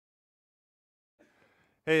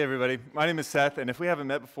Hey everybody, my name is Seth, and if we haven't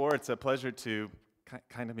met before, it's a pleasure to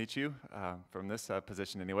kind of meet you from this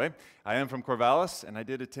position anyway. I am from Corvallis, and I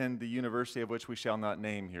did attend the university of which we shall not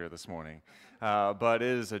name here this morning. But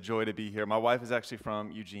it is a joy to be here. My wife is actually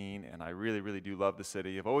from Eugene, and I really, really do love the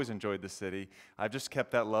city. I've always enjoyed the city. I've just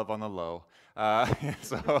kept that love on the low.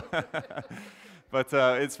 So But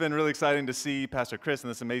it's been really exciting to see Pastor Chris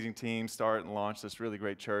and this amazing team start and launch this really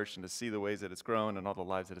great church and to see the ways that it's grown and all the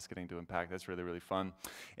lives that it's getting to impact. That's really, really fun.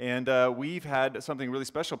 And we've had something really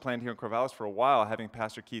special planned here in Corvallis for a while, having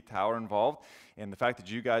Pastor Keith Tower involved. And the fact that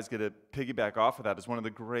you guys get to piggyback off of that is one of the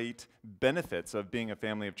great benefits of being a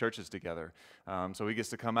family of churches together. So he gets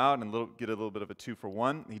to come out and get a little bit of a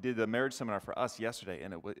 2-for-1. He did a marriage seminar for us yesterday,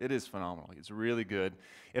 and it is phenomenal. It's really good.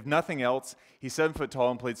 If nothing else, he's 7 foot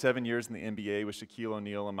tall and played 7 years in the NBA with Shaquille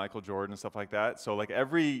O'Neal and Michael Jordan and stuff like that. So like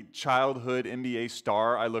every childhood NBA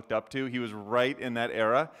star I looked up to, he was right in that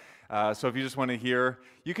era. So if you just want to hear,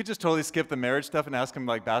 you could just totally skip the marriage stuff and ask him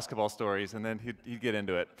like basketball stories, and then he'd get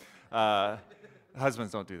into it.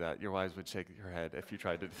 Husbands don't do that. Your wives would shake her head if you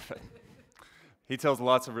tried to do that. He tells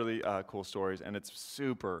lots of really cool stories, and it's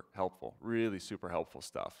super helpful, really super helpful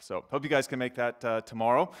stuff. So hope you guys can make that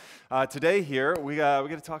tomorrow. Today here, we get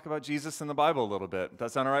to talk about Jesus in the Bible a little bit. Does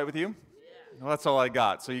that sound all right with you? Well, that's all I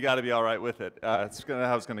got, so you got to be all right with it. It's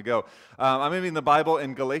how it's going to go. I'm going to be in the Bible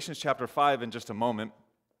in Galatians chapter 5 in just a moment.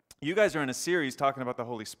 You guys are in a series talking about the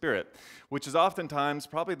Holy Spirit, which is oftentimes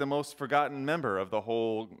probably the most forgotten member of the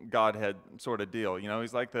whole Godhead sort of deal. You know,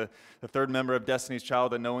 he's like the third member of Destiny's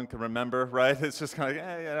Child that no one can remember, right? It's just kind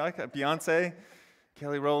of like, hey, Beyonce,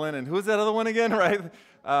 Kelly Rowland, and who's that other one again, right?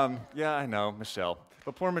 Yeah, I know, Michelle.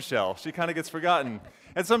 But poor Michelle, she kind of gets forgotten.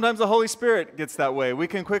 And sometimes the Holy Spirit gets that way. We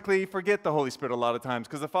can quickly forget the Holy Spirit a lot of times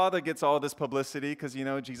because the Father gets all this publicity because, you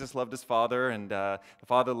know, Jesus loved his Father and the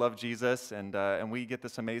Father loved Jesus and we get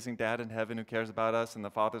this amazing dad in heaven who cares about us and the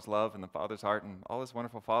Father's love and the Father's heart and all this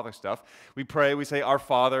wonderful Father stuff. We pray, we say, our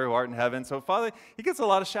Father who art in heaven. So Father, he gets a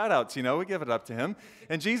lot of shout outs, you know, we give it up to him.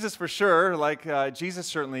 And Jesus for sure, Jesus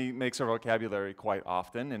certainly makes our vocabulary quite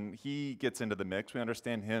often and he gets into the mix. We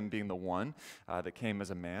understand him being the one that came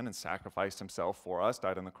as a man and sacrificed himself for us,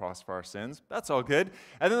 died on the cross for our sins. That's all good.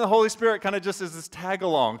 And then the Holy Spirit kind of just is this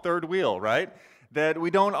tag-along, third wheel, right? That we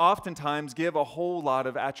don't oftentimes give a whole lot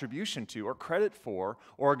of attribution to or credit for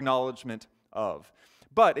or acknowledgement of.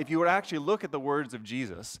 But if you were to actually look at the words of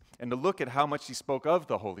Jesus and to look at how much he spoke of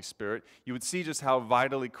the Holy Spirit, you would see just how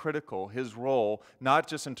vitally critical his role, not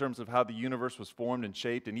just in terms of how the universe was formed and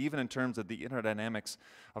shaped, and even in terms of the inner dynamics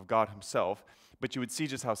of God himself, but you would see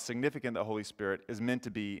just how significant the Holy Spirit is meant to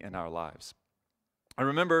be in our lives. I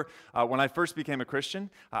remember when I first became a Christian,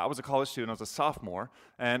 I was a college student, I was a sophomore,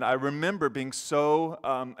 and I remember being so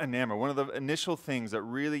enamored. One of the initial things that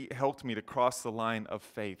really helped me to cross the line of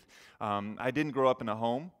faith. I didn't grow up in a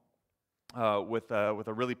home with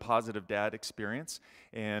a really positive dad experience.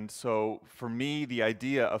 And so for me, the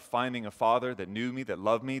idea of finding a father that knew me, that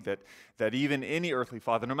loved me, that even any earthly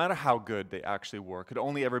father, no matter how good they actually were, could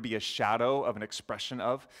only ever be a shadow of an expression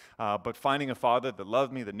of. But finding a father that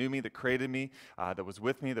loved me, that knew me, that created me, that was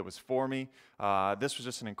with me, that was for me, this was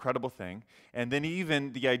just an incredible thing. And then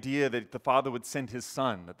even the idea that the Father would send his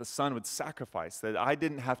Son, that the Son would sacrifice, that I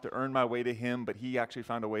didn't have to earn my way to him, but he actually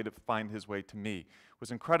found a way to find his way to me,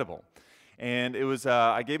 was incredible. And it was,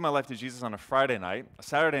 I gave my life to Jesus on a Friday night.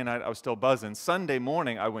 Saturday night, I was still buzzing. Sunday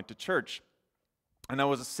morning, I went to church. And I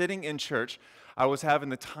was sitting in church. I was having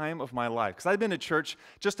the time of my life. Because I'd been to church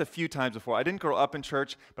just a few times before. I didn't grow up in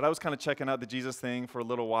church, but I was kind of checking out the Jesus thing for a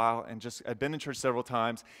little while. And I'd been in church several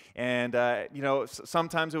times. And,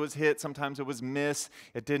 sometimes it was hit, sometimes it was miss.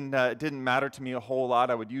 It didn't matter to me a whole lot.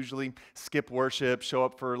 I would usually skip worship, show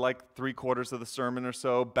up for like 3/4 of the sermon or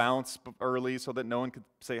so, bounce early so that no one could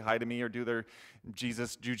say hi to me or do their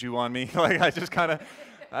Jesus juju on me. I just kind of...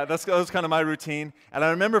 that was kind of my routine. And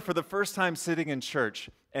I remember for the first time sitting in church,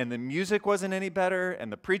 and the music wasn't any better, and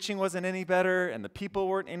the preaching wasn't any better, and the people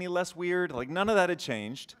weren't any less weird. Like, none of that had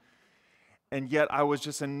changed. And yet I was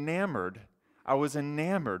just enamored. I was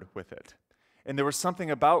enamored with it. And there was something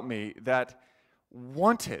about me that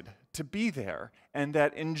wanted to be there and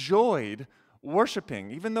that enjoyed worshiping,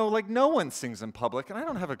 even though like no one sings in public, and I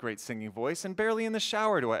don't have a great singing voice, and barely in the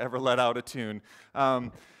shower do I ever let out a tune.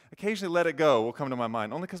 Occasionally Let It Go will come to my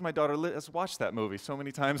mind, only because my daughter has watched that movie so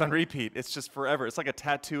many times on repeat. It's just forever. It's like a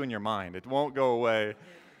tattoo in your mind. It won't go away.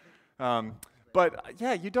 But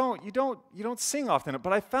yeah, you don't sing often,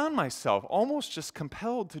 but I found myself almost just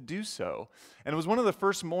compelled to do so. And it was one of the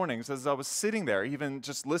first mornings as I was sitting there, even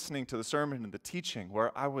just listening to the sermon and the teaching,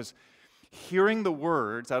 where I was hearing the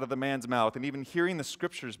words out of the man's mouth and even hearing the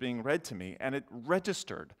scriptures being read to me, and it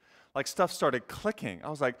registered like stuff started clicking. I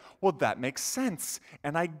was like, well, that makes sense.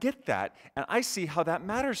 And I get that. And I see how that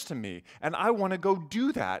matters to me. And I want to go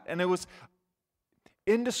do that. And it was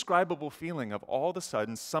indescribable feeling of all of a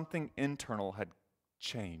sudden something internal had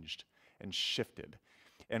changed and shifted.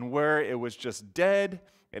 And where it was just dead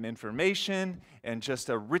and information and just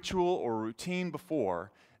a ritual or routine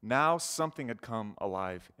before, now something had come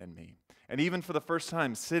alive in me. And even for the first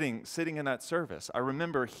time sitting in that service, I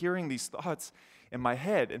remember hearing these thoughts in my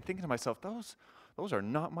head and thinking to myself, those are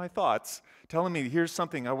not my thoughts, telling me, here's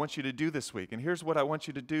something I want you to do this week, and here's what I want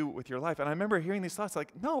you to do with your life. And I remember hearing these thoughts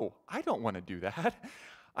like, no, I don't want to do that.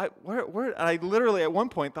 I literally at one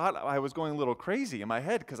point thought I was going a little crazy in my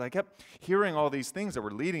head because I kept hearing all these things that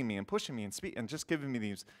were leading me and pushing me and just giving me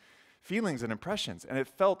these feelings and impressions. And it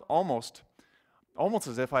felt almost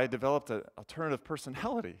as if I had developed an alternative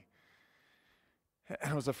personality.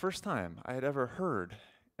 And it was the first time I had ever heard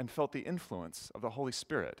and felt the influence of the Holy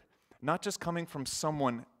Spirit, not just coming from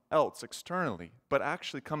someone else externally, but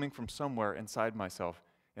actually coming from somewhere inside myself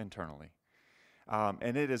internally.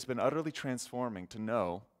 And it has been utterly transforming to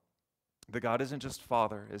know that God isn't just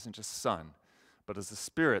Father, isn't just Son, but is the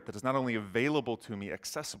Spirit that is not only available to me,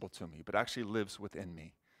 accessible to me, but actually lives within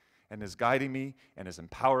me and is guiding me and is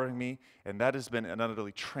empowering me. And that has been an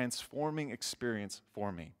utterly transforming experience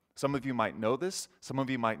for me. Some of you might know this. Some of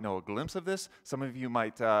you might know a glimpse of this. Some of you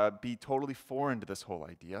might be totally foreign to this whole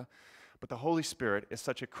idea. But the Holy Spirit is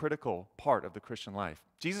such a critical part of the Christian life.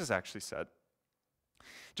 Jesus actually said,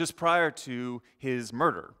 just prior to his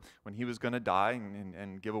murder, when he was going to die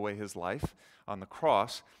and give away his life on the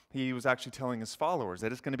cross, he was actually telling his followers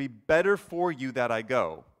that it's going to be better for you that I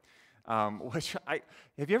go.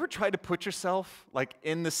 Have you ever tried to put yourself like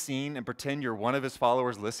in the scene and pretend you're one of his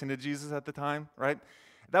followers listening to Jesus at the time, right?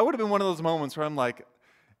 That would have been one of those moments where I'm like,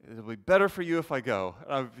 it'll be better for you if I go.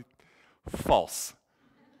 False.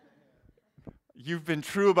 You've been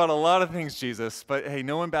true about a lot of things, Jesus, but hey,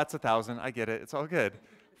 no one bats 1,000. I get it. It's all good.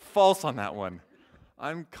 False on that one.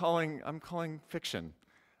 I'm calling fiction.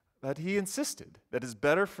 That he insisted that it's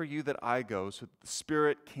better for you that I go so that the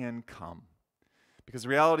Spirit can come. Because the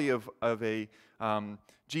reality of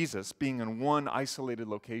Jesus being in one isolated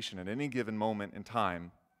location at any given moment in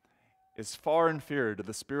time is far inferior to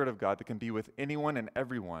the Spirit of God that can be with anyone and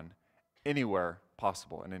everyone, anywhere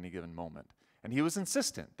possible in any given moment. And he was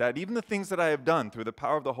insistent that even the things that I have done through the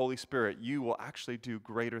power of the Holy Spirit, you will actually do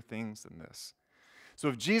greater things than this. So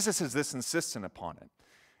if Jesus is this insistent upon it,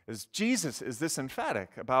 as Jesus is this emphatic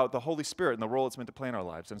about the Holy Spirit and the role it's meant to play in our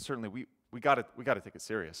lives, and certainly we got to take it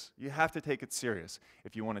serious. You have to take it serious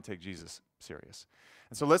if you want to take Jesus serious.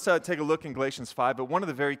 And so let's take a look in Galatians 5, but one of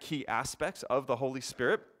the very key aspects of the Holy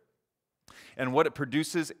Spirit and what it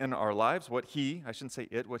produces in our lives, what he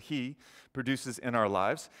produces in our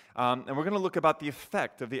lives. And we're going to look about the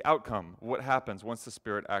effect of the outcome, what happens once the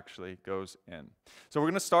Spirit actually goes in. So we're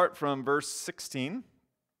going to start from verse 16,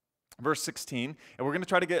 and we're going to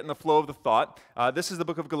try to get in the flow of the thought. This is the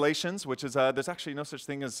book of Galatians, which is, there's actually no such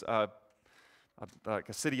thing as like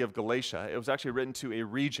a city of Galatia. It was actually written to a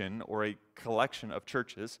region or a collection of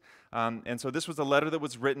churches. And so this was a letter that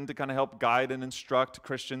was written to kind of help guide and instruct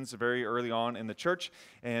Christians very early on in the church.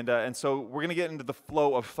 And so we're going to get into the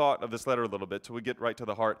flow of thought of this letter a little bit till we get right to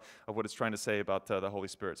the heart of what it's trying to say about the Holy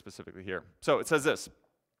Spirit specifically here. So it says this,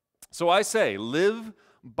 "So I say, live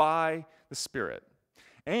by the Spirit,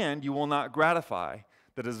 and you will not gratify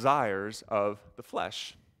the desires of the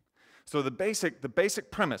flesh." So the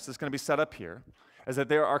basic premise that's going to be set up here is that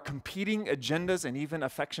there are competing agendas and even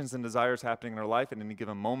affections and desires happening in our life at any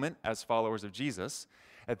given moment as followers of Jesus.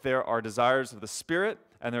 That there are desires of the Spirit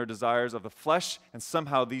and there are desires of the flesh, and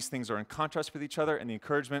somehow these things are in contrast with each other, and the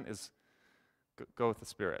encouragement is go with the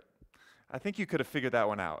Spirit. I think you could have figured that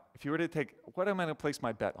one out. If you were to take, what am I going to place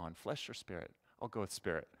my bet on, flesh or Spirit? I'll go with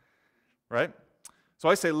Spirit, right? So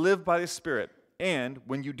I say live by the Spirit. And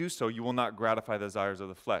when you do so, you will not gratify the desires of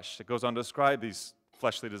the flesh. It goes on to describe these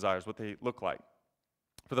fleshly desires, what they look like.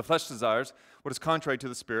 For the flesh desires what is contrary to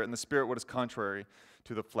the Spirit, and the Spirit what is contrary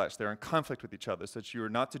to the flesh. They're in conflict with each other, so that you are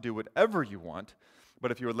not to do whatever you want, but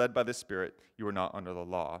if you are led by the Spirit, you are not under the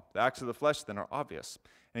law. The acts of the flesh then are obvious.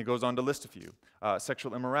 And he goes on to list a few.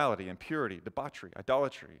 Sexual immorality, impurity, debauchery,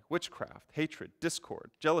 idolatry, witchcraft, hatred, discord,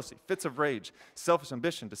 jealousy, fits of rage, selfish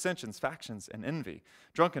ambition, dissensions, factions, and envy,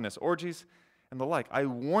 drunkenness, orgies, and the like. I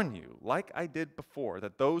warn you, like I did before,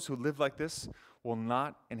 that those who live like this will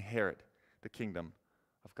not inherit the kingdom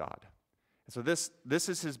of God. And so this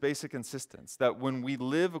is his basic insistence, that when we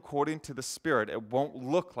live according to the Spirit, it won't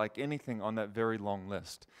look like anything on that very long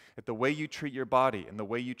list. That the way you treat your body and the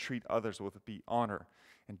way you treat others will be honor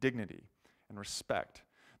and dignity and respect.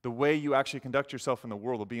 The way you actually conduct yourself in the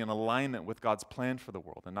world will be in alignment with God's plan for the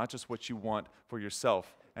world and not just what you want for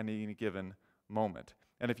yourself at any given moment.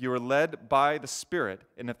 And if you are led by the Spirit,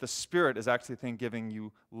 and if the Spirit is actually the thing giving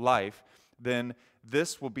you life, then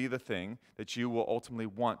this will be the thing that you will ultimately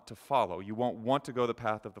want to follow. You won't want to go the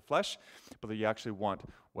path of the flesh, but you actually want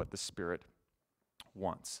what the Spirit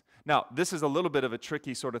wants. Now, this is a little bit of a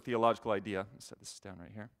tricky sort of theological idea. Let's set this down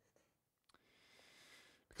right here.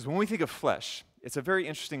 Because when we think of flesh, it's a very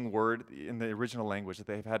interesting word in the original language that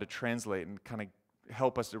they've had to translate and kind of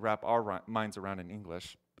help us to wrap our minds around in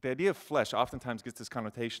English. But the idea of flesh oftentimes gets this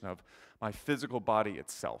connotation of my physical body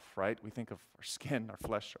itself, right? We think of our skin, our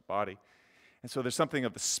flesh, our body. And so there's something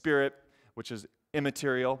of the spirit, which is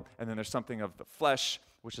immaterial, and then there's something of the flesh,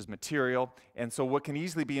 which is material. And so what can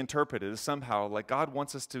easily be interpreted is somehow like God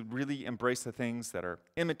wants us to really embrace the things that are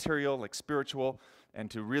immaterial, like spiritual, and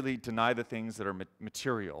to really deny the things that are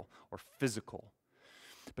material or physical.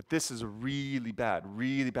 But this is a really bad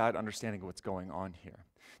understanding of what's going on here.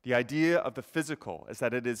 The idea of the physical is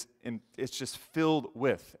that it's just filled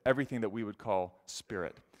with everything that we would call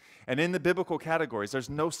spirit. And in the biblical categories, there's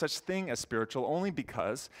no such thing as spiritual only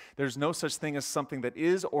because there's no such thing as something that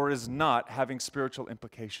is or is not having spiritual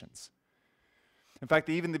implications. In fact,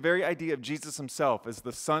 even the very idea of Jesus himself as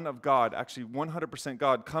the Son of God, actually 100%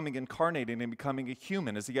 God, coming, incarnating, and becoming a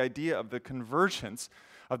human, is the idea of the convergence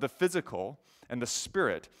of the physical and the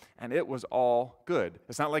spirit, and it was all good.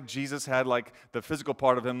 It's not like Jesus had like the physical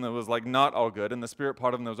part of him that was like not all good, and the spirit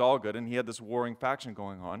part of him that was all good, and he had this warring faction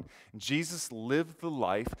going on. Jesus lived the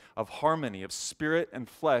life of harmony, of spirit and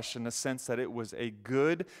flesh, in the sense that it was a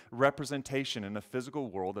good representation in the physical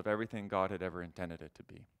world of everything God had ever intended it to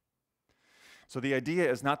be. So the idea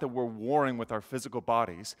is not that we're warring with our physical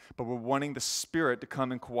bodies, but we're wanting the Spirit to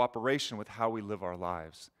come in cooperation with how we live our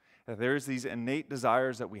lives. That there's these innate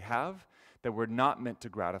desires that we have that we're not meant to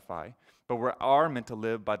gratify, but we are meant to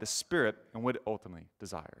live by the Spirit and what it ultimately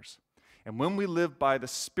desires. And when we live by the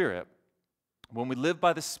Spirit,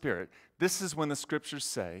 this is when the Scriptures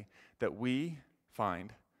say that we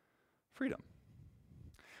find freedom,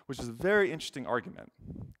 which is a very interesting argument.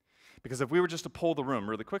 Because if we were just to poll the room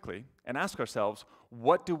really quickly and ask ourselves,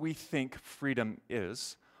 what do we think freedom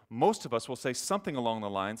is? Most of us will say something along the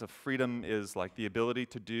lines of freedom is like the ability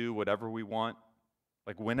to do whatever we want,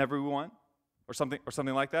 like whenever we want, or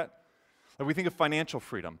something like that. Like we think of financial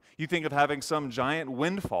freedom. You think of having some giant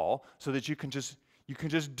windfall so that you can just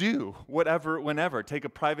do whatever, whenever. Take a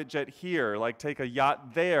private jet here, like take a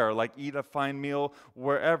yacht there, like eat a fine meal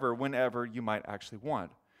wherever, whenever you might actually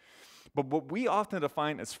want. But what we often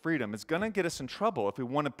define as freedom is going to get us in trouble if we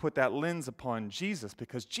want to put that lens upon Jesus,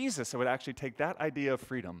 because Jesus would actually take that idea of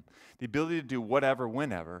freedom, the ability to do whatever,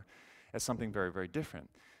 whenever, as something very, very different.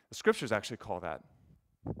 The Scriptures actually call that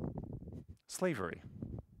slavery.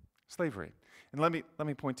 Slavery. And let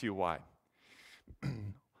me point to you why.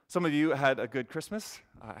 Some of you had a good Christmas.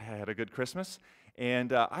 I had a good Christmas.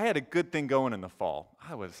 And I had a good thing going in the fall.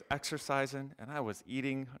 I was exercising, and I was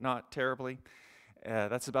eating not terribly.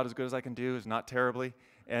 That's about as good as I can do, is not terribly.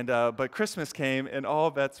 But Christmas came, and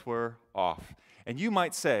all bets were off. And you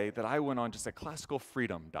might say that I went on just a classical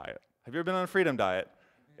freedom diet. Have you ever been on a freedom diet?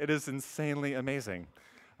 It is insanely amazing.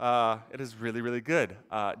 It is really, really good.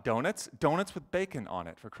 Donuts with bacon on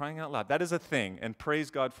it, for crying out loud. That is a thing, and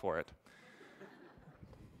praise God for it.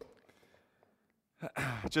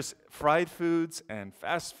 Just fried foods and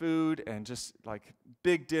fast food and just like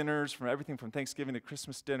big dinners, from everything from Thanksgiving to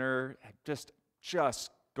Christmas dinner, just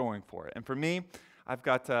going for it. And for me, I've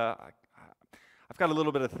got a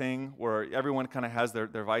little bit of thing where everyone kind of has their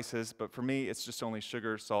vices, but for me, it's just only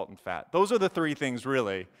sugar, salt, and fat. Those are the three things,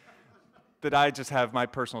 really, that I just have my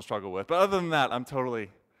personal struggle with. But other than that, I'm totally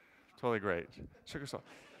great. Sugar,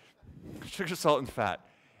 salt, and fat.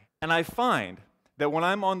 And I find that when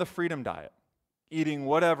I'm on the freedom diet, eating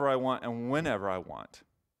whatever I want and whenever I want,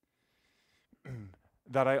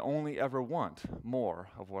 that I only ever want more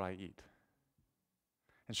of what I eat.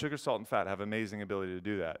 And sugar, salt, and fat have amazing ability to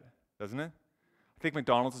do that, doesn't it? I think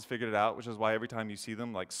McDonald's has figured it out, which is why every time you see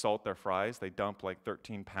them like salt their fries, they dump like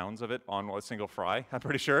 13 pounds of it on a single fry, I'm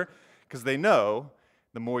pretty sure, because they know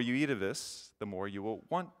the more you eat of this, the more you will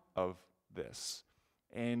want of this.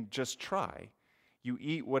 And just try. You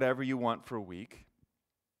eat whatever you want for a week,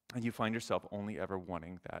 and you find yourself only ever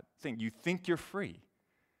wanting that thing. You think you're free.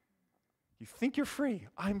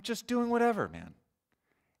 I'm just doing whatever, man.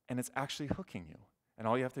 And it's actually hooking you. And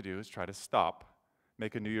all you have to do is try to stop,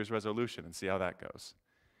 make a New Year's resolution, and see how that goes.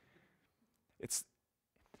 It's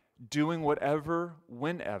doing whatever,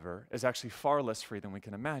 whenever, is actually far less free than we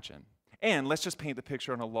can imagine. And let's just paint the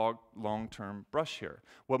picture on a long-term brush here.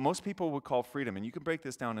 What most people would call freedom, and you can break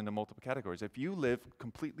this down into multiple categories. If you live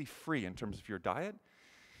completely free in terms of your diet,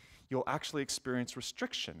 you'll actually experience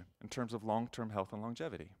restriction in terms of long-term health and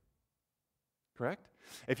longevity. Correct?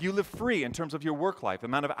 If you live free in terms of your work life, the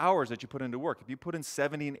amount of hours that you put into work, if you put in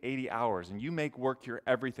 70 and 80 hours and you make work your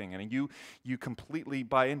everything and you completely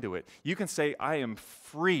buy into it, you can say, I am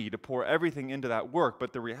free to pour everything into that work,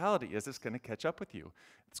 but the reality is it's going to catch up with you.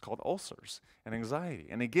 It's called ulcers and anxiety.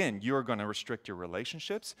 And again, you're going to restrict your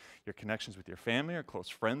relationships, your connections with your family, your close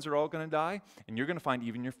friends are all going to die, and you're going to find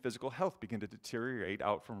even your physical health begin to deteriorate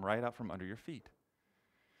right out from under your feet.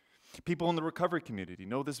 People in the recovery community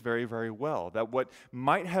know this very, very well, that what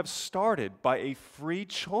might have started by a free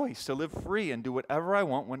choice to live free and do whatever I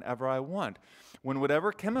want whenever I want, when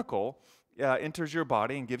whatever chemical enters your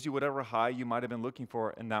body and gives you whatever high you might have been looking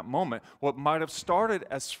for in that moment, what might have started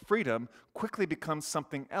as freedom quickly becomes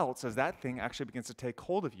something else as that thing actually begins to take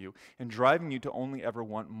hold of you and driving you to only ever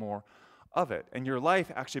want more of it. And your life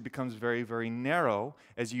actually becomes very, very narrow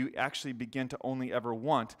as you actually begin to only ever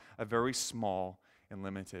want a very small and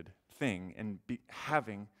limited thing and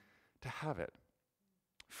having to have it.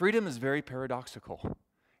 Freedom is very paradoxical.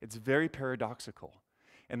 It's very paradoxical.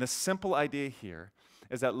 And the simple idea here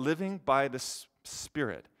is that living by the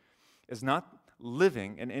Spirit is not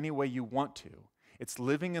living in any way you want to. It's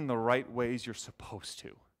living in the right ways you're supposed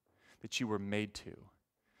to, that you were made to.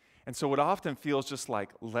 And so what often feels just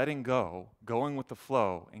like letting go, going with the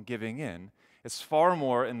flow, and giving in is far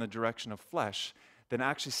more in the direction of flesh than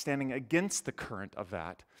actually standing against the current of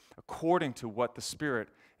that according to what the Spirit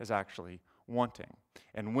is actually wanting.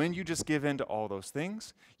 And when you just give in to all those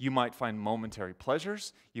things, you might find momentary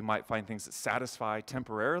pleasures, you might find things that satisfy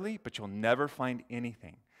temporarily, but you'll never find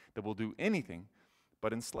anything that will do anything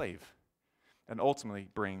but enslave and ultimately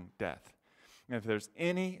bring death. And if there's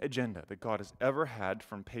any agenda that God has ever had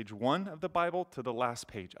from page 1 of the Bible to the last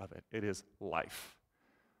page of it, it is life.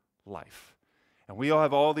 Life. And we all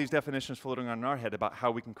have all these definitions floating on in our head about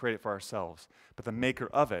how we can create it for ourselves. But the maker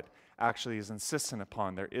of it actually is insistent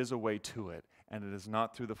upon there is a way to it, and it is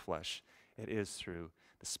not through the flesh, it is through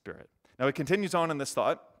the Spirit. Now he continues on in this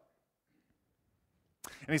thought,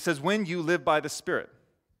 and he says, when you live by the Spirit,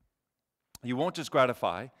 you won't just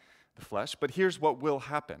gratify the flesh, but here's what will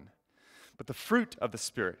happen. But the fruit of the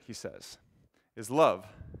Spirit, he says, is love,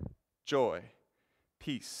 joy,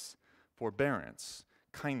 peace, forbearance,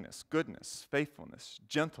 kindness, goodness, faithfulness,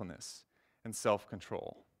 gentleness, and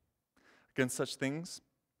self-control. Against such things,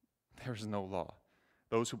 there is no law.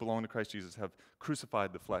 Those who belong to Christ Jesus have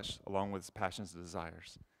crucified the flesh along with its passions and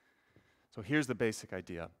desires. So here's the basic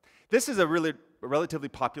idea. This is a relatively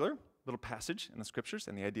popular little passage in the Scriptures,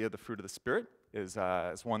 and the idea of the fruit of the Spirit is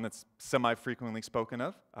one that's semi-frequently spoken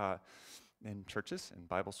of in churches and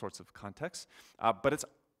Bible sorts of contexts. But it's,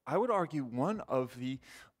 I would argue, one of the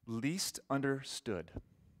least understood.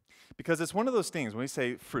 Because it's one of those things, when we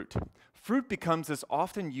say fruit, fruit becomes this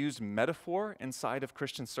often used metaphor inside of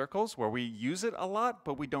Christian circles where we use it a lot,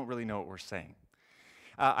 but we don't really know what we're saying.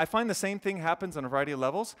 I find the same thing happens on a variety of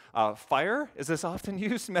levels. Fire is this often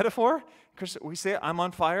used metaphor. We say, I'm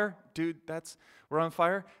on fire. Dude, we're on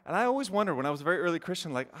fire. And I always wonder, when I was a very early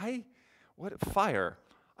Christian, what fire?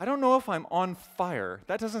 I don't know if I'm on fire.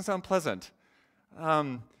 That doesn't sound pleasant.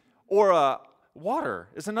 Water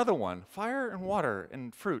is another one. Fire and water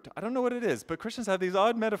and fruit. I don't know what it is, but Christians have these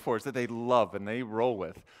odd metaphors that they love and they roll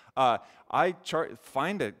with. Find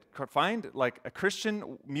a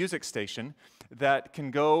Christian music station that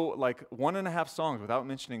can go 1.5 songs without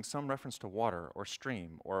mentioning some reference to water or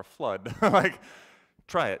stream or a flood.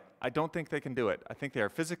 Try it. I don't think they can do it. I think they are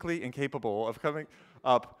physically incapable of coming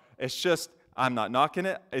up. It's just, I'm not knocking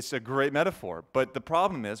it. It's a great metaphor. But the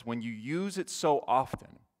problem is when you use it so often,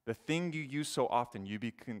 the thing you it's so often, you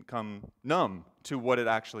become numb to what it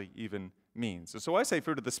actually even means. So I say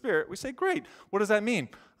fruit of the Spirit, we say, great, what does that mean?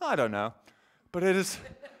 I don't know, but it's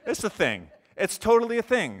a thing. It's totally a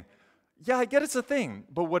thing. Yeah, I get it's a thing,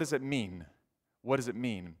 but what does it mean? What does it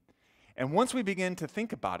mean? And once we begin to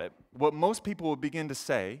think about it, what most people will begin to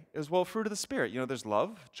say is, well, fruit of the Spirit, there's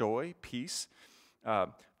love, joy, peace,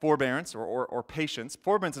 forbearance, or patience.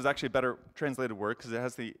 Forbearance is actually a better translated word because it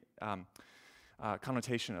has the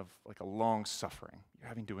connotation of a long suffering. You're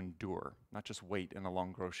having to endure, not just wait in a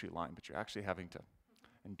long grocery line, but you're actually having to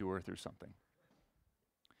endure through something.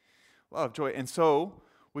 Love, joy. And so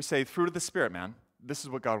we say, fruit of the Spirit, man. This is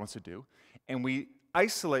what God wants to do. And we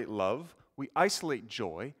isolate love, we isolate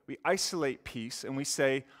joy, we isolate peace, and we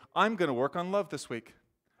say, I'm going to work on love this week,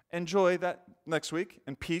 and joy that next week,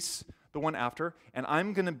 and peace the one after, and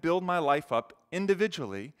I'm going to build my life up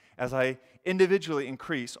individually as I individually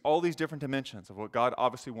increase all these different dimensions of what God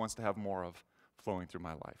obviously wants to have more of flowing through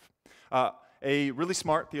my life. A really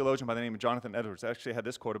smart theologian by the name of Jonathan Edwards actually had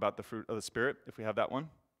this quote about the fruit of the Spirit, if we have that one.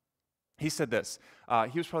 He said this.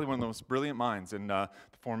 He was probably one of the most brilliant minds in the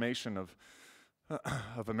formation of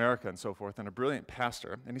America and so forth, and a brilliant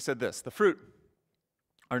pastor. And he said this: the fruit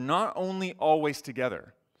are not only always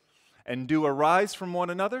together and do arise from one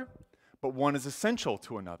another, but one is essential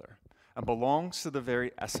to another and belongs to the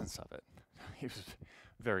very essence of it. He was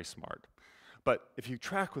very smart. But if you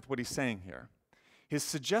track with what he's saying here, his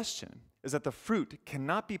suggestion is that the fruit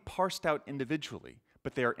cannot be parsed out individually,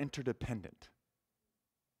 but they are interdependent.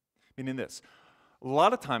 Meaning this: a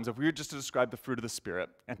lot of times, if we were just to describe the fruit of the Spirit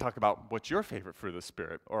and talk about what's your favorite fruit of the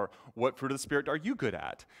Spirit, or what fruit of the Spirit are you good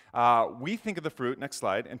at, we think of the fruit, next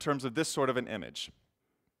slide, in terms of this sort of an image.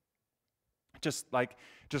 Just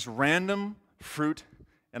random fruit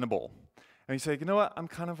in a bowl. And you say, you know what, I'm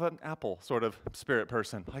kind of an apple sort of spirit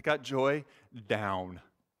person. I got joy down.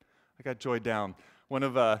 One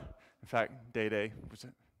of, in fact, Day-Day, was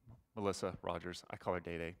it Melissa Rogers? I call her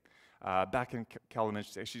Day-Day. Back in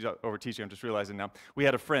college, she's over teaching, I'm just realizing now, we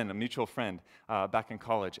had a mutual friend back in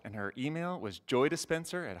college, and her email was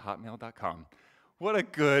joydispenser@hotmail.com. What a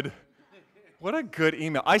good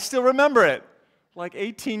email. I still remember it, like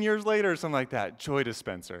 18 years later or something like that. Joy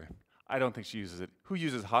dispenser. I don't think she uses it. Who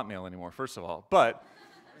uses Hotmail anymore, first of all? But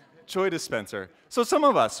joy dispenser. So some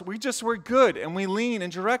of us, we're good, and we lean in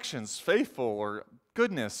directions, faithful or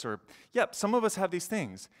goodness, or, some of us have these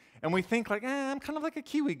things. And we think like, I'm kind of like a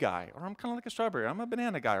kiwi guy, or I'm kind of like a strawberry, or I'm a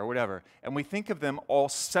banana guy, or whatever. And we think of them all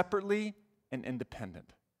separately and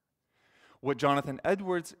independent. What Jonathan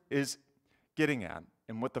Edwards is getting at,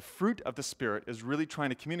 and what the fruit of the Spirit is really trying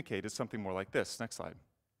to communicate, is something more like this. Next slide.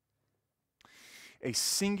 A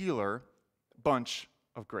singular bunch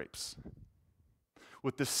of grapes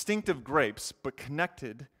with distinctive grapes, but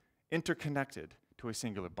interconnected to a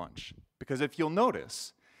singular bunch. Because if you'll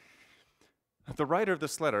notice, the writer of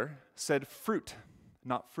this letter said fruit,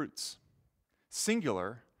 not fruits.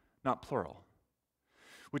 Singular, not plural.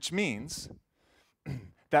 Which means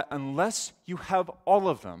that unless you have all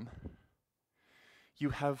of them,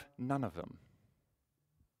 you have none of them.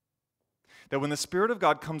 That when the Spirit of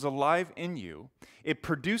God comes alive in you, it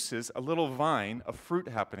produces a little vine of fruit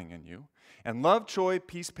happening in you. And love, joy,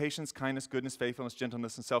 peace, patience, kindness, goodness, faithfulness,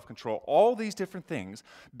 gentleness, and self-control, all these different things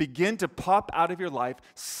begin to pop out of your life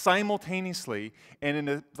simultaneously and in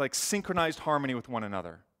a synchronized harmony with one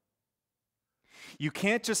another. You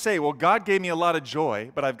can't just say, well, God gave me a lot of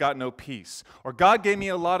joy, but I've got no peace. Or God gave me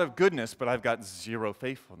a lot of goodness, but I've got zero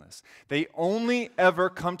faithfulness. They only ever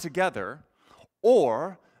come together,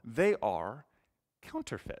 or they are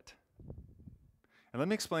counterfeit. And let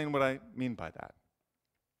me explain what I mean by that.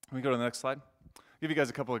 Let me go to the next slide. I'll give you guys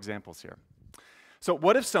a couple examples here. So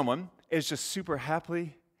what if someone is just super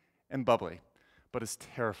happy and bubbly, but is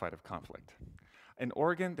terrified of conflict? In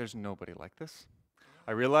Oregon, there's nobody like this.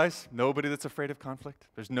 I realize nobody that's afraid of conflict.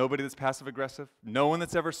 There's nobody that's passive-aggressive. No one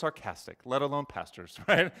that's ever sarcastic, let alone pastors,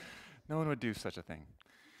 right? No one would do such a thing.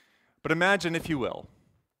 But imagine, if you will,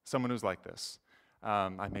 someone who's like this.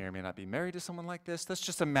 I may or may not be married to someone like this. Let's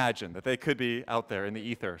just imagine that they could be out there in the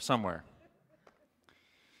ether somewhere.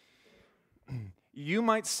 You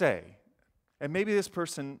might say, and maybe this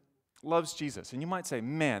person loves Jesus, and you might say,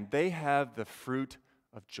 man, they have the fruit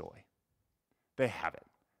of joy. They have it.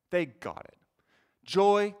 They got it.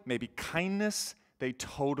 Joy, maybe kindness, they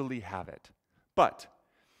totally have it. But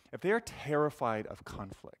if they are terrified of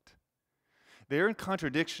conflict, they're in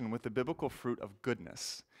contradiction with the biblical fruit of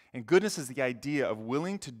goodness. And goodness is the idea of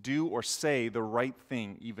willing to do or say the right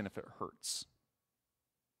thing even if it hurts.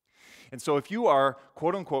 And so if you are,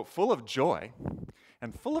 quote unquote, full of joy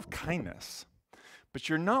and full of kindness, but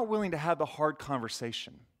you're not willing to have the hard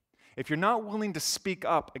conversation, if you're not willing to speak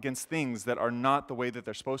up against things that are not the way that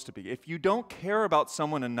they're supposed to be, if you don't care about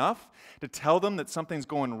someone enough to tell them that something's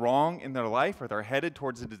going wrong in their life or they're headed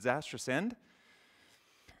towards a disastrous end,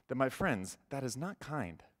 then my friends, that is not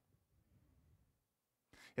kind.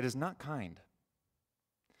 It is not kind.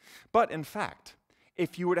 But in fact,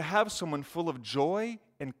 if you were to have someone full of joy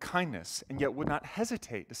and kindness and yet would not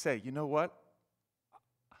hesitate to say, you know what?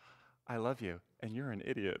 I love you and you're an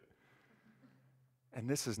idiot. And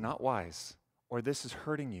this is not wise, or this is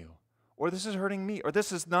hurting you, or this is hurting me, or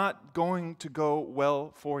this is not going to go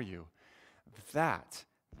well for you. That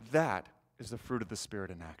is the fruit of the Spirit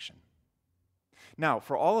in action. Now,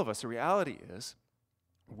 for all of us, the reality is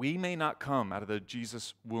we may not come out of the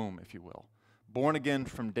Jesus womb, if you will, born again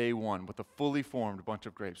from day one with a fully formed bunch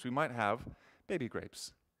of grapes. We might have baby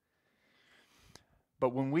grapes.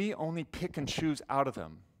 But when we only pick and choose out of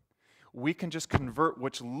them, we can just convert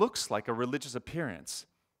which looks like a religious appearance,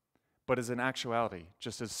 but is in actuality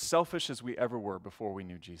just as selfish as we ever were before we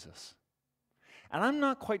knew Jesus. And I'm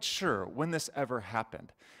not quite sure when this ever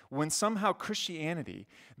happened, when somehow Christianity,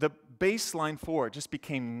 the baseline for it just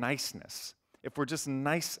became niceness. If we're just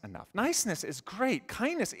nice enough. Niceness is great.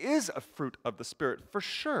 Kindness is a fruit of the Spirit, for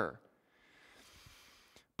sure.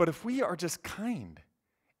 But if we are just kind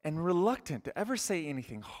and reluctant to ever say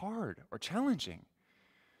anything hard or challenging,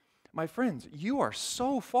 my friends, you are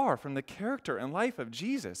so far from the character and life of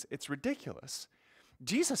Jesus, it's ridiculous.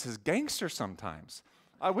 Jesus is gangster sometimes.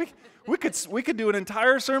 We could do an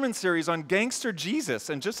entire sermon series on gangster Jesus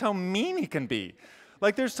and just how mean he can be.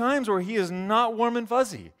 Like there's times where he is not warm and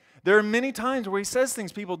fuzzy. There are many times where he says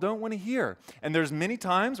things people don't want to hear. And there's many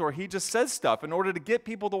times where he just says stuff in order to get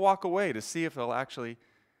people to walk away to see if they'll actually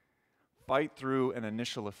fight through an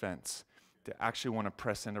initial offense, to actually want to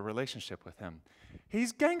press into a relationship with him.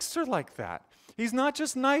 He's gangster like that. He's not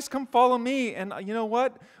just nice, come follow me, and you know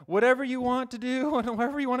what? Whatever you want to do and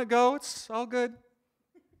wherever you want to go, it's all good.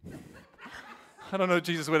 I don't know if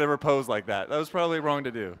Jesus would ever pose like that. That was probably wrong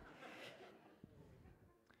to do.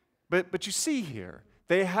 But you see here,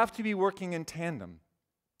 they have to be working in tandem.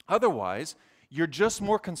 Otherwise, you're just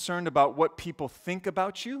more concerned about what people think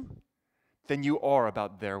about you than you are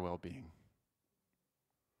about their well-being.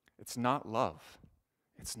 It's not love.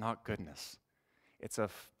 It's not goodness. It's a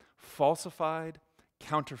falsified,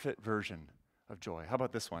 counterfeit version of joy. How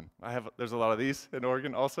about this one? There's a lot of these in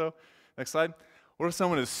Oregon also. Next slide. What if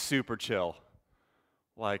someone is super chill?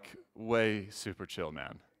 Like, way super chill,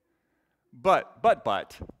 man. But,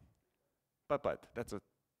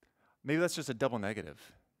 maybe that's just a double negative.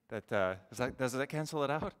 Does that cancel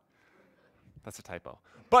it out? That's a typo.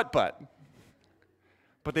 But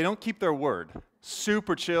they don't keep their word.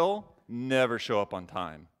 Super chill, never show up on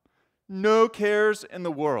time. No cares in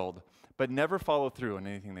the world, but never follow through on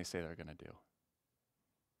anything they say they're going to do.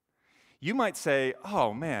 You might say,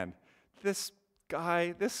 oh man, this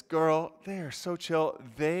guy, this girl, they are so chill.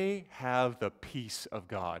 They have the peace of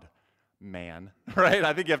God. Man, right?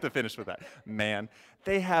 I think you have to finish with that. Man,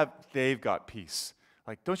 they've got peace.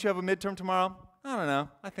 Like, don't you have a midterm tomorrow? I don't know.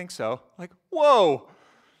 I think so. Like, whoa.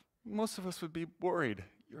 Most of us would be worried.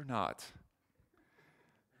 You're not.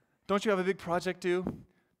 Don't you have a big project due?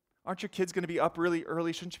 Aren't your kids going to be up really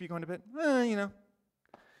early? Shouldn't you be going to bed?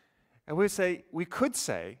 And we could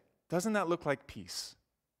say, doesn't that look like peace?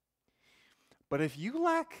 But if you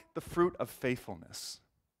lack the fruit of faithfulness,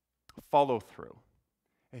 follow through.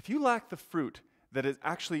 If you lack the fruit that it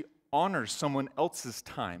actually honors someone else's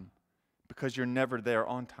time because you're never there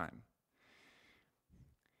on time,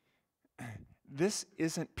 this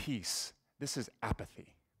isn't peace. This is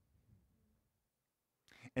apathy.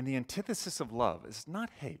 And the antithesis of love is not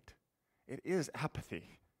hate. It is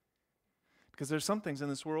apathy. Because there's some things in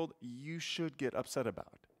this world you should get upset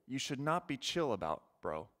about. You should not be chill about,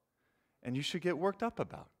 bro. And you should get worked up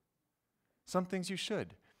about. Some things you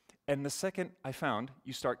should. And the second I found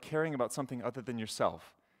you start caring about something other than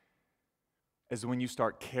yourself is when you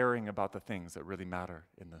start caring about the things that really matter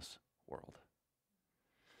in this world.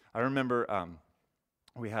 I remember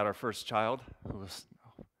we had our first child who was,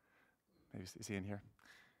 maybe is he in here?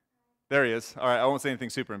 There he is. All right, I won't say anything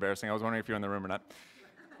super embarrassing. I was wondering if you're in the room or not.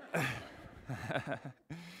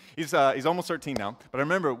 He's almost 13 now, but I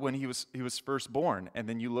remember when he was first born, and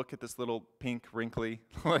then you look at this little pink, wrinkly,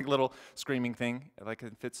 like little screaming thing, like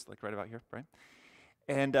it fits like right about here, right?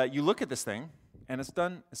 And you look at this thing, and it's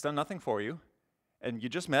done nothing for you, and you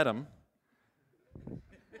just met him.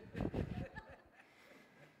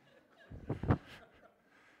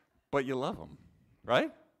 But you love him,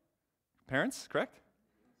 right? Parents, correct?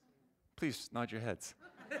 Please nod your heads.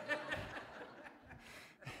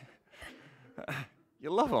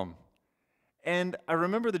 You love him. And I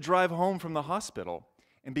remember the drive home from the hospital,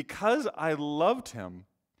 and because I loved him,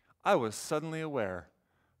 I was suddenly aware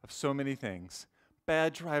of so many things.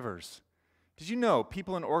 Bad drivers. Did you know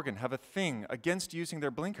people in Oregon have a thing against using their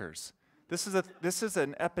blinkers? This is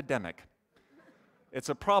an epidemic. It's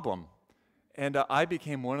a problem. And I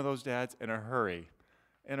became one of those dads in a hurry.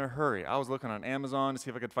 In a hurry. I was looking on Amazon to see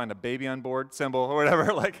if I could find a baby on board symbol or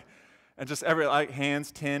whatever, and just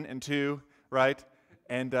hands 10 and 2, right?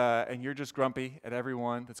 And you're just grumpy at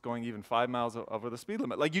everyone that's going even 5 miles over the speed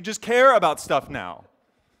limit. Like, you just care about stuff now.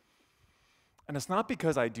 And it's not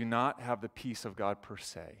because I do not have the peace of God per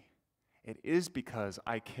se. It is because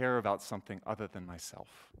I care about something other than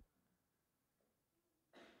myself.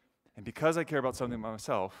 And because I care about something about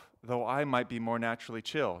myself, though I might be more naturally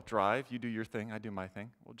chill, drive, you do your thing, I do my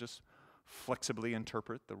thing. We'll just flexibly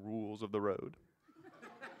interpret the rules of the road.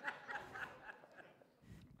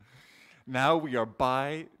 Now we are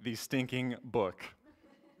by the stinking book.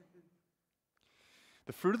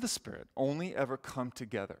 The fruit of the Spirit only ever come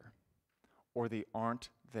together, or they aren't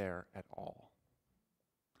there at all.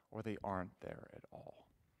 Or they aren't there at all.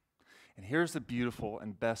 And here's the beautiful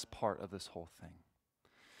and best part of this whole thing.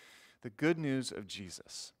 The good news of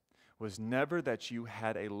Jesus was never that you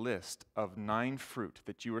had a list of 9 fruit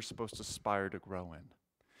that you were supposed to aspire to grow in,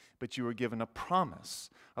 but you were given a promise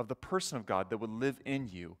of the person of God that would live in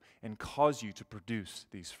you and cause you to produce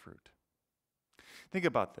these fruit. Think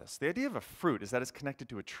about this. The idea of a fruit is that it's connected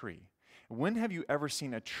to a tree. When have you ever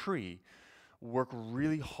seen a tree work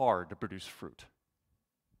really hard to produce fruit?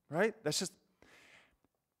 Right?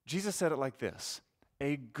 Jesus said it like this.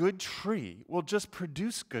 A good tree will just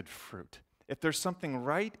produce good fruit. If there's something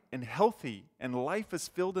right and healthy and life is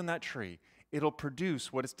filled in that tree, it'll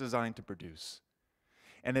produce what it's designed to produce.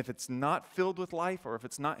 And if it's not filled with life or if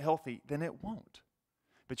it's not healthy, then it won't.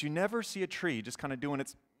 But you never see a tree just kind of doing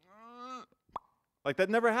its, like that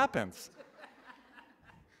never happens.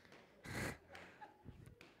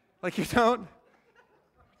 Like you don't.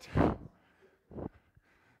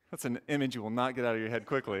 That's an image you will not get out of your head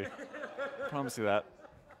quickly. I promise you that.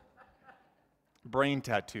 Brain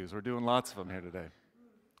tattoos. We're doing lots of them here today.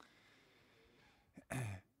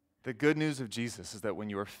 The good news of Jesus is that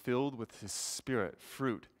when you are filled with His Spirit,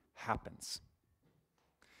 fruit happens.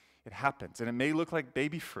 It happens. And it may look like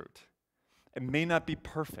baby fruit. It may not be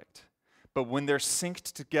perfect. But when they're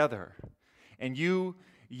synced together and you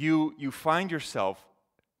find yourself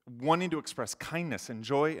wanting to express kindness and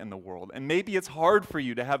joy in the world. And maybe it's hard for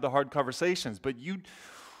you to have the hard conversations, but you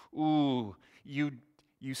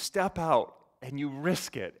step out and you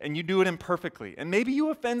risk it and you do it imperfectly. And maybe you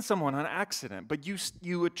offend someone on accident, but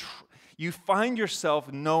you find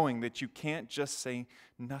yourself knowing that you can't just say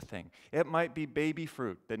nothing. It might be baby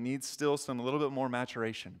fruit that needs still a little bit more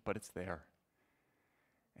maturation, but it's there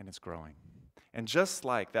and it's growing. And just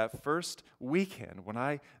like that first weekend when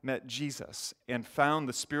I met Jesus and found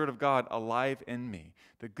the Spirit of God alive in me,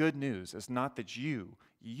 the good news is not that you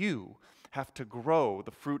have to grow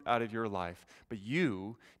the fruit out of your life, but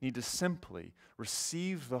you need to simply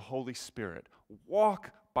receive the Holy Spirit,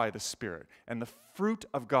 walk by the Spirit, and the fruit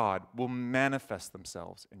of God will manifest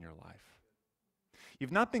themselves in your life. You've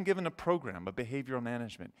not been given a program of behavioral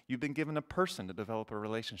management. You've been given a person to develop a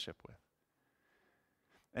relationship with.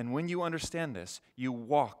 And when you understand this, you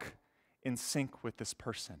walk in sync with this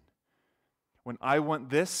person. When I want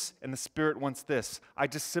this and the Spirit wants this, I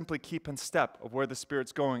just simply keep in step of where the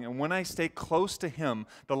Spirit's going. And when I stay close to Him,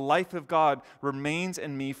 the life of God remains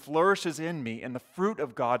in me, flourishes in me, and the fruit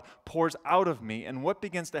of God pours out of me. And what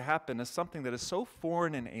begins to happen is something that is so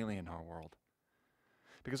foreign and alien in our world.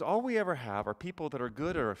 Because all we ever have are people that are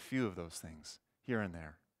good or a few of those things, here and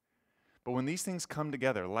there. But when these things come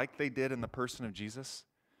together, like they did in the person of Jesus,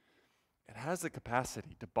 it has the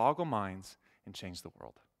capacity to boggle minds and change the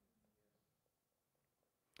world.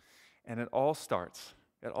 And it all starts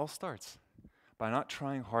by not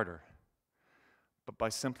trying harder, but by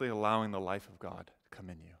simply allowing the life of God to come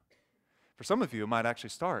in you. For some of you, it might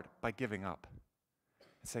actually start by giving up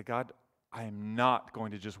and say, God, I am not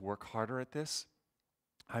going to just work harder at this.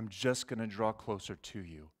 I'm just going to draw closer to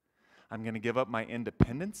you. I'm going to give up my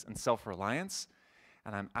independence and self-reliance,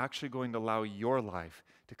 and I'm actually going to allow your life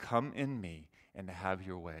to come in me and to have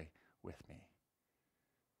your way with me.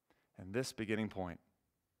 And this beginning point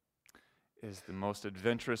is the most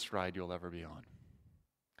adventurous ride you'll ever be on.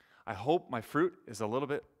 I hope my fruit is a little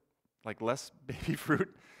bit like less baby fruit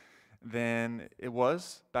than it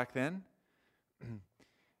was back then.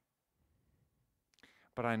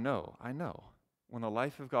 But I know, when the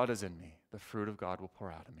life of God is in me, the fruit of God will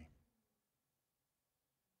pour out of me.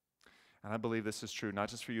 And I believe this is true, not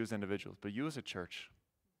just for you as individuals, but you as a church.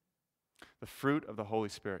 The fruit of the Holy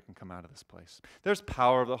Spirit can come out of this place. There's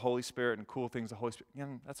power of the Holy Spirit and cool things of the Holy Spirit. Yeah,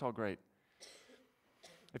 that's all great.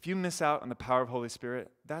 If you miss out on the power of the Holy Spirit,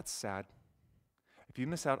 that's sad. If you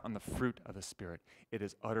miss out on the fruit of the Spirit, it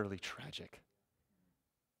is utterly tragic.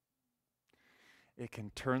 It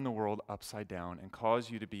can turn the world upside down and cause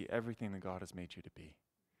you to be everything that God has made you to be.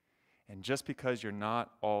 And just because you're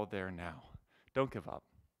not all there now, don't give up.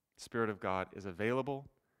 The Spirit of God is available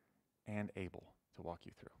and able to walk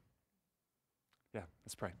you through. Yeah,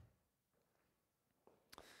 let's pray.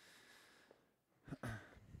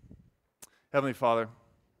 Heavenly Father,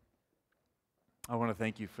 I want to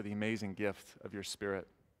thank you for the amazing gift of your Spirit.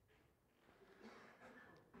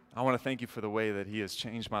 I want to thank you for the way that He has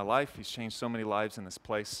changed my life. He's changed so many lives in this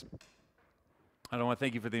place. I want to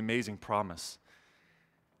thank you for the amazing promise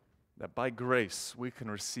that by grace we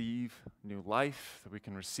can receive new life, that we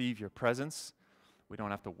can receive your presence, We don't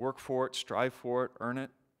have to work for it, strive for it, earn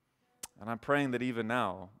it. And I'm praying that even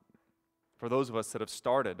now, for those of us that have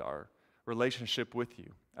started our relationship with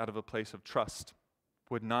you out of a place of trust,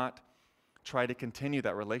 would not try to continue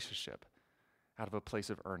that relationship out of a place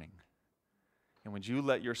of earning. And would you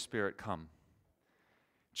let your Spirit come,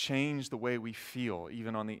 change the way we feel,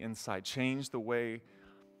 even on the inside, change the way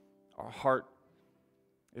our heart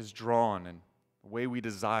is drawn and the way we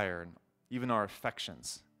desire and even our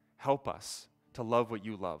affections. Help us to love what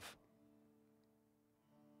you love.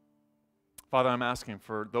 Father, I'm asking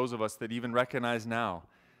for those of us that even recognize now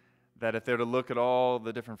that if they're to look at all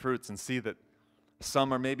the different fruits and see that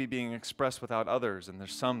some are maybe being expressed without others and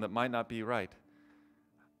there's some that might not be right,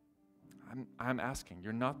 I'm asking,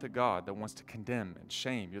 you're not the God that wants to condemn and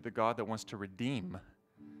shame. You're the God that wants to redeem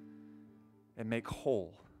and make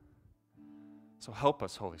whole. So help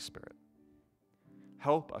us, Holy Spirit.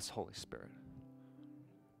 Help us, Holy Spirit.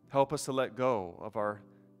 Help us to let go of our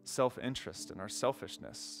self-interest and our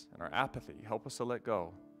selfishness and our apathy. Help us to let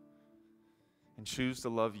go and choose to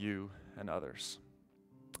love you and others.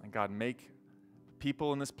 And God, make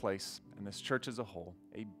people in this place and this church as a whole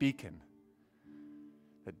a beacon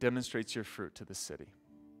that demonstrates your fruit to the city.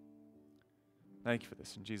 Thank you for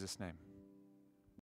this in Jesus' name.